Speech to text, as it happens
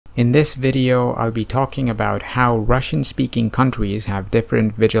In this video, I'll be talking about how Russian-speaking countries have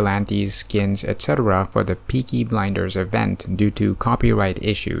different vigilantes, skins, etc. for the Peaky Blinders event due to copyright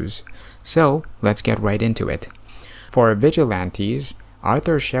issues. So, let's get right into it. For vigilantes,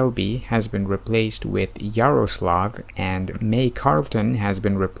 Arthur Shelby has been replaced with Yaroslav and May Carlton has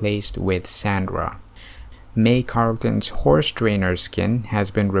been replaced with Sandra. May Carlton's horse trainer skin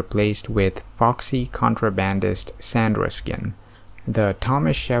has been replaced with Foxy Contrabandist Sandra skin. The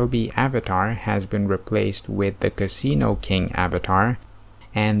Thomas Shelby avatar has been replaced with the Casino King avatar,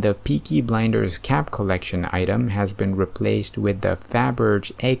 and the Peaky Blinders cap collection item has been replaced with the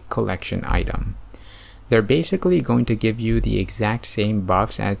Faberge egg collection item. They're basically going to give you the exact same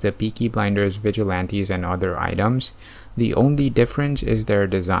buffs as the Peaky Blinders vigilantes and other items. The only difference is their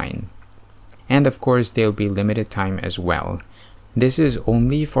design. And of course, they'll be limited time as well. This is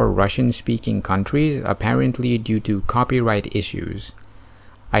only for Russian-speaking countries, apparently due to copyright issues.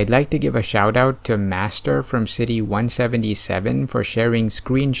 I'd like to give a shout out to Master from City 177 for sharing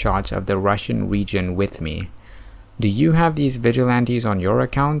screenshots of the Russian region with me. Do you have these vigilantes on your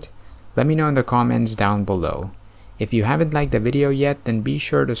account? Let me know in the comments down below. If you haven't liked the video yet, then be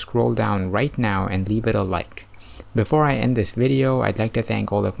sure to scroll down right now and leave it a like. Before I end this video, I'd like to thank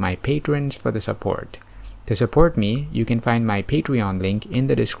all of my patrons for the support. To support me, you can find my Patreon link in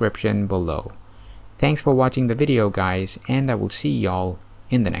the description below. Thanks for watching the video, guys, and I will see y'all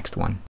in the next one.